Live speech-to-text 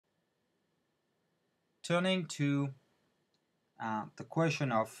Returning to the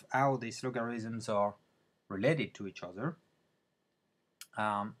question of how these logarithms are related to each other,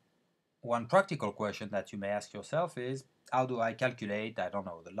 one practical question that you may ask yourself is, how do I calculate, I don't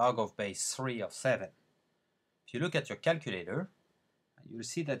know, the log of base 3 of 7? If you look at your calculator, you'll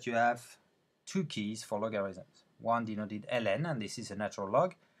see that you have two keys for logarithms. One denoted ln, and this is a natural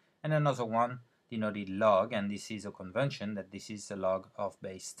log, and another one denoted log, and this is a convention that this is the log of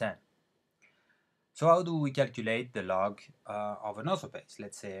base 10. So how do we calculate the log of another base,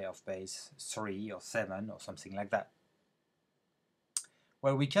 let's say of base 3 or 7 or something like that?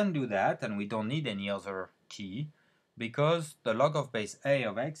 Well, we can do that, and we don't need any other key, because the log of base a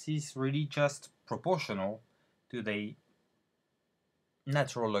of x is really just proportional to the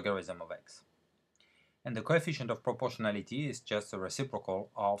natural logarithm of x. And the coefficient of proportionality is just the reciprocal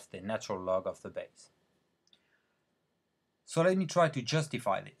of the natural log of the base. So let me try to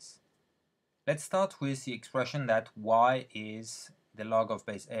justify this. Let's start with the expression that y is the log of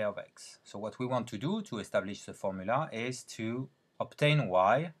base a of x. So what we want to do to establish the formula is to obtain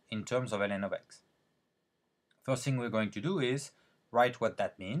y in terms of ln of x. First thing we're going to do is write what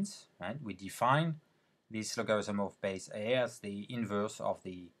that means. Right? We define this logarithm of base a as the inverse of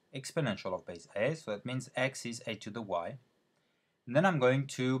the exponential of base a, so that means x is a to the y. And then I'm going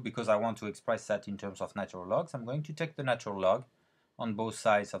to, because I want to express that in terms of natural logs, I'm going to take the natural log on both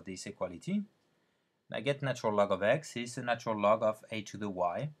sides of this equality. I get natural log of x is the natural log of a to the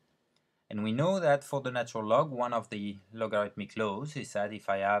y. And we know that for the natural log, one of the logarithmic laws is that if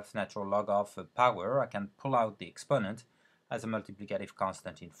I have natural log of a power, I can pull out the exponent as a multiplicative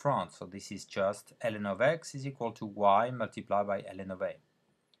constant in front. So this is just ln of x is equal to y multiplied by ln of a.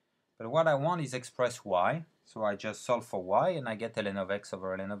 But what I want is express y, so I just solve for y and I get ln of x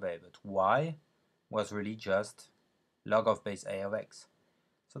over ln of a. But y was really just log of base a of x.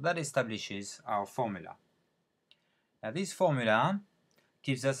 So that establishes our formula. Now this formula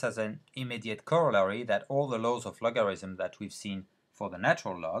gives us as an immediate corollary that all the laws of logarithm that we've seen for the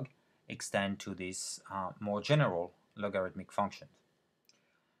natural log extend to this more general logarithmic function.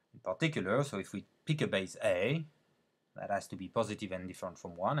 In particular, so if we pick a base a, that has to be positive and different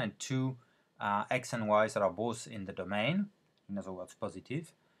from 1, and two x and y's that are both in the domain, in other words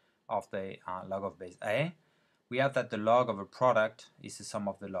positive, of the log of base a, we have that the log of a product is the sum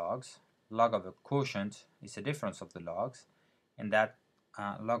of the logs, log of a quotient is the difference of the logs, and that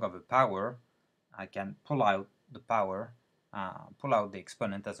log of a power, I can pull out the power, pull out the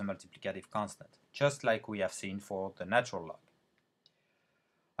exponent as a multiplicative constant, just like we have seen for the natural log.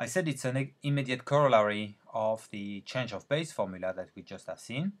 I said it's an immediate corollary of the change of base formula that we just have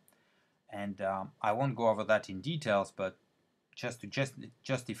seen, and I won't go over that in details, but just to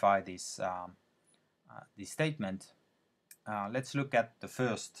justify this this statement, let's look at the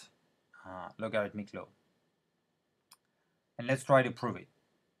first logarithmic law. And let's try to prove it.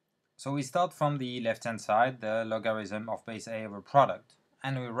 So we start from the left-hand side, the logarithm of base a over product,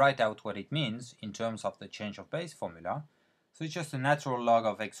 and we write out what it means in terms of the change of base formula. So it's just a natural log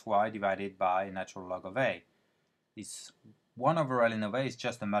of xy divided by a natural log of a. This 1 over ln of a is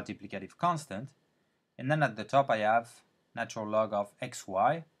just a multiplicative constant, and then at the top I have natural log of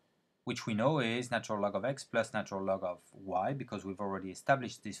xy, which we know is natural log of x plus natural log of y, because we've already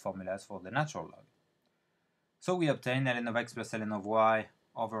established these formulas for the natural log. So we obtain ln of x plus ln of y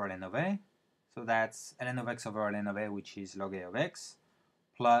over ln of a. So that's ln of x over ln of a, which is log a of x,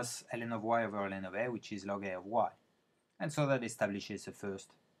 plus ln of y over ln of a, which is log a of y. And so that establishes the first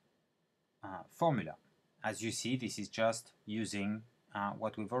formula. As you see, this is just using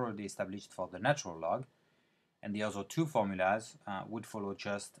what we've already established for the natural log, and the other two formulas would follow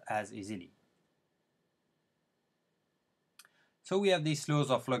just as easily. So we have these laws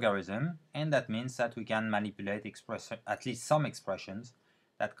of logarithm, and that means that we can manipulate at least some expressions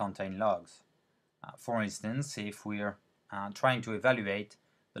that contain logs. For instance, if we're trying to evaluate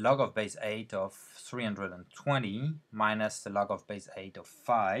the log of base 8 of 320 minus the log of base 8 of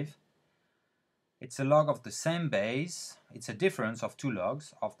 5, it's a log of the same base, it's a difference of two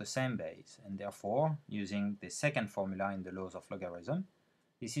logs of the same base, and therefore, using the second formula in the laws of logarithm,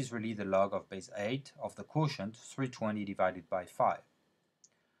 this is really the log of base 8 of the quotient 320 divided by 5.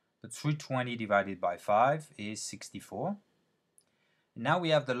 But 320 divided by 5 is 64. And now we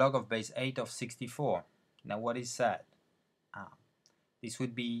have the log of base 8 of 64. Now what is that? This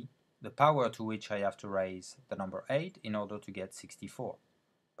would be the power to which I have to raise the number 8 in order to get 64.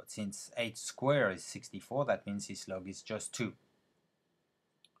 But since 8 squared is 64, that means this log is just 2.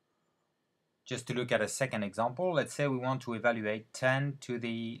 Just to look at a second example, let's say we want to evaluate 10 to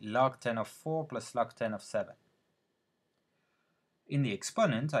the log 10 of 4 plus log 10 of 7. In the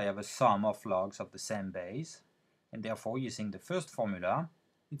exponent, I have a sum of logs of the same base, and therefore using the first formula,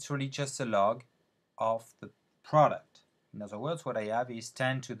 it's really just a log of the product. In other words, what I have is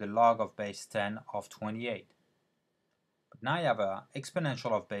 10 to the log of base 10 of 28. But now I have an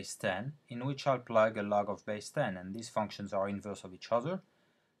exponential of base 10 in which I'll plug a log of base 10, and these functions are inverse of each other,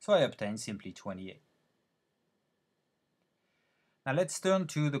 so I obtain simply 28. Now let's turn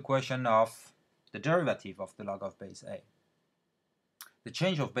to the question of the derivative of the log of base a. The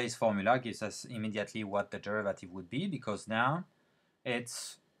change of base formula gives us immediately what the derivative would be, because now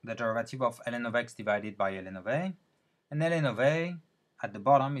it's the derivative of ln of x divided by ln of a, and ln of a at the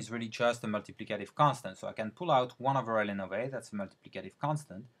bottom is really just a multiplicative constant, so I can pull out 1 over ln of a, that's a multiplicative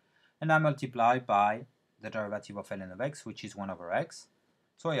constant, and I multiply by the derivative of ln of x, which is 1 over x,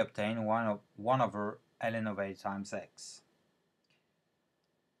 so I obtain 1 over ln of a times x.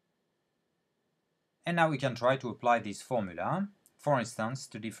 And now we can try to apply this formula, for instance,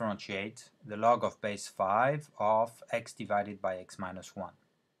 to differentiate the log of base 5 of x divided by x minus 1.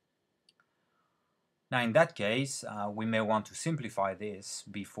 Now in that case, we may want to simplify this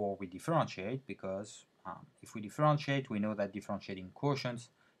before we differentiate, because if we differentiate, we know that differentiating quotients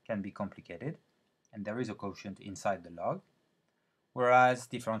can be complicated, and there is a quotient inside the log, whereas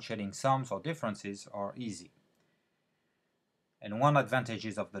differentiating sums or differences are easy. And one advantage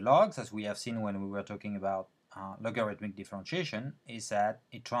of the logs, as we have seen when we were talking about logarithmic differentiation, is that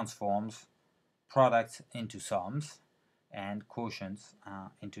it transforms products into sums and quotients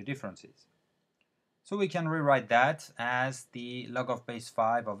into differences. So we can rewrite that as the log of base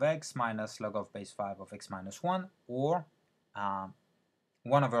 5 of x minus log of base 5 of x minus 1, or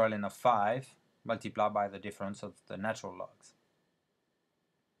 1 over ln of 5 multiplied by the difference of the natural logs.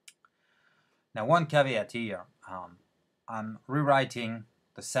 Now one caveat here, I'm rewriting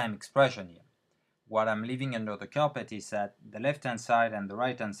the same expression here. What I'm leaving under the carpet is that the left-hand side and the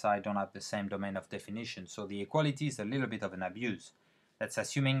right-hand side don't have the same domain of definition, so the equality is a little bit of an abuse. That's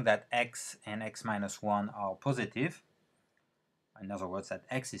assuming that x and x minus 1 are positive. In other words, that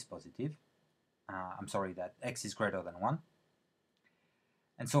x is positive. That x is greater than 1.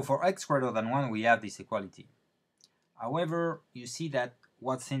 And so for x greater than 1, we have this equality. However, you see that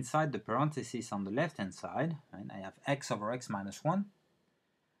what's inside the parenthesis on the left-hand side, right? I have x over x minus 1.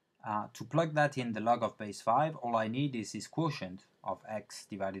 To plug that in the log of base 5, all I need is this quotient of x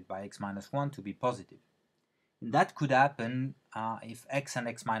divided by x minus 1 to be positive. And that could happen if x and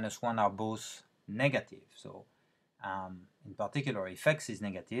x minus 1 are both negative. So in particular, if x is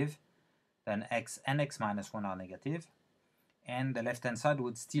negative, then x and x minus 1 are negative, and the left-hand side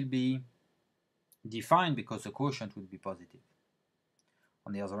would still be defined because the quotient would be positive.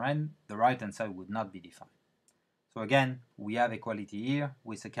 On the other hand, the right-hand side would not be defined. So again, we have equality here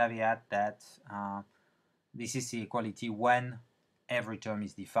with the caveat that this is the equality when every term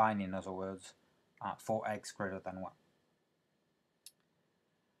is defined, in other words, for x greater than 1.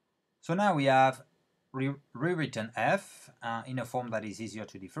 So now we have rewritten f in a form that is easier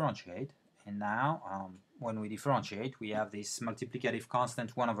to differentiate, and now when we differentiate, we have this multiplicative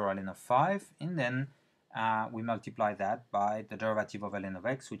constant 1 over ln of 5, and then we multiply that by the derivative of ln of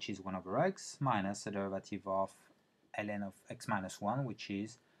x, which is 1 over x, minus the derivative of ln of x minus 1, which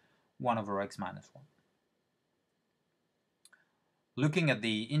is 1 over x minus 1. Looking at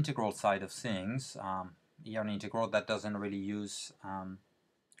the integral side of things, here an integral that doesn't really use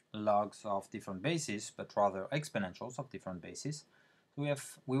logs of different bases, but rather exponentials of different bases. So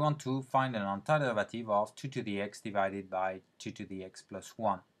we want to find an antiderivative of 2 to the x divided by 2 to the x plus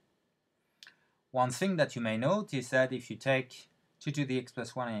 1. One thing that you may note is that if you take 2 to the x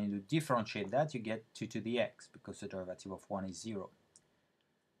plus 1 and you differentiate that, you get 2 to the x, because the derivative of 1 is 0.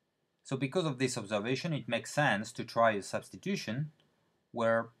 So because of this observation, it makes sense to try a substitution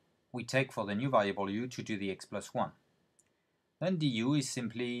where we take for the new variable u 2 to the x plus 1. Then du is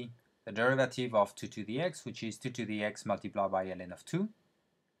simply the derivative of 2 to the x, which is 2 to the x multiplied by ln of 2,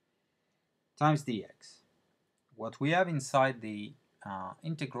 times dx. What we have inside the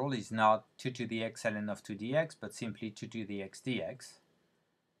integral is not 2 to the x ln of 2 dx, but simply 2 to the x dx.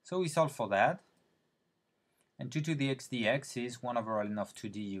 So we solve for that, and 2 to the x dx is 1 over ln of 2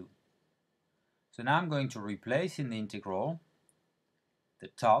 du. So now I'm going to replace in the integral the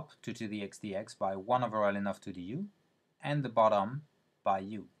top 2 to the x dx by 1 over ln of 2 du, and the bottom by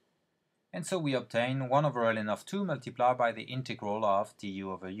u. And so we obtain 1 over ln of 2 multiplied by the integral of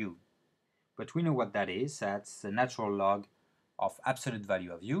du over u. But we know what that is. That's the natural log of absolute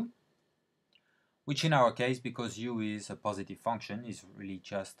value of u, which in our case, because u is a positive function, is really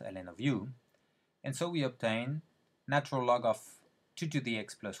just ln of u. And so we obtain natural log of 2 to the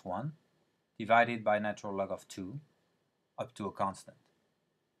x plus 1 divided by natural log of 2 up to a constant.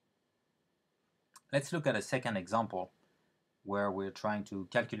 Let's look at a second example where we're trying to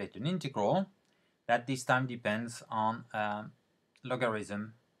calculate an integral that this time depends on a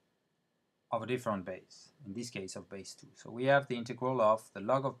logarithm of a different base, in this case of base 2. So we have the integral of the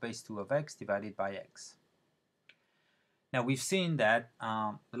log of base 2 of x divided by x. Now we've seen that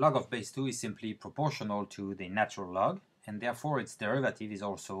the log of base 2 is simply proportional to the natural log, and therefore its derivative is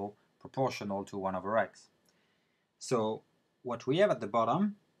also proportional to 1 over x. So what we have at the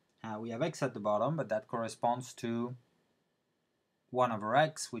bottom, we have x at the bottom, but that corresponds to 1 over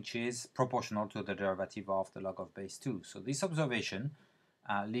x, which is proportional to the derivative of the log of base 2. So this observation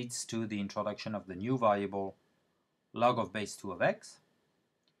leads to the introduction of the new variable log of base 2 of x.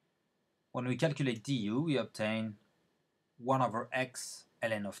 When we calculate du, we obtain 1 over x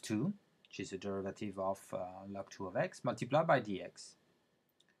ln of 2, which is the derivative of log 2 of x, multiplied by dx.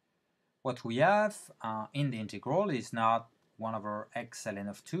 What we have in the integral is not 1 over x ln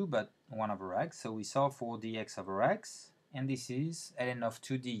of 2, but 1 over x. So we solve for dx over x, and this is ln of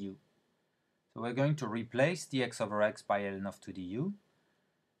 2 du. So we're going to replace dx over x by ln of 2 du,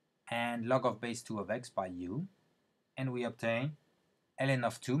 and log of base 2 of x by u, and we obtain ln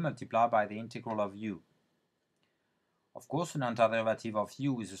of 2 multiplied by the integral of u. Of course, an antiderivative of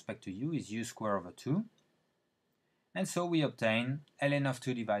u with respect to u is u squared over 2. And so we obtain ln of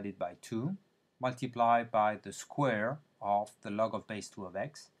 2 divided by 2 multiplied by the square of the log of base 2 of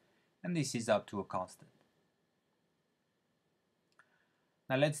x, and this is up to a constant.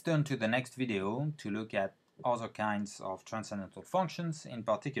 Now let's turn to the next video to look at other kinds of transcendental functions, in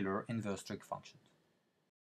particular inverse trig functions.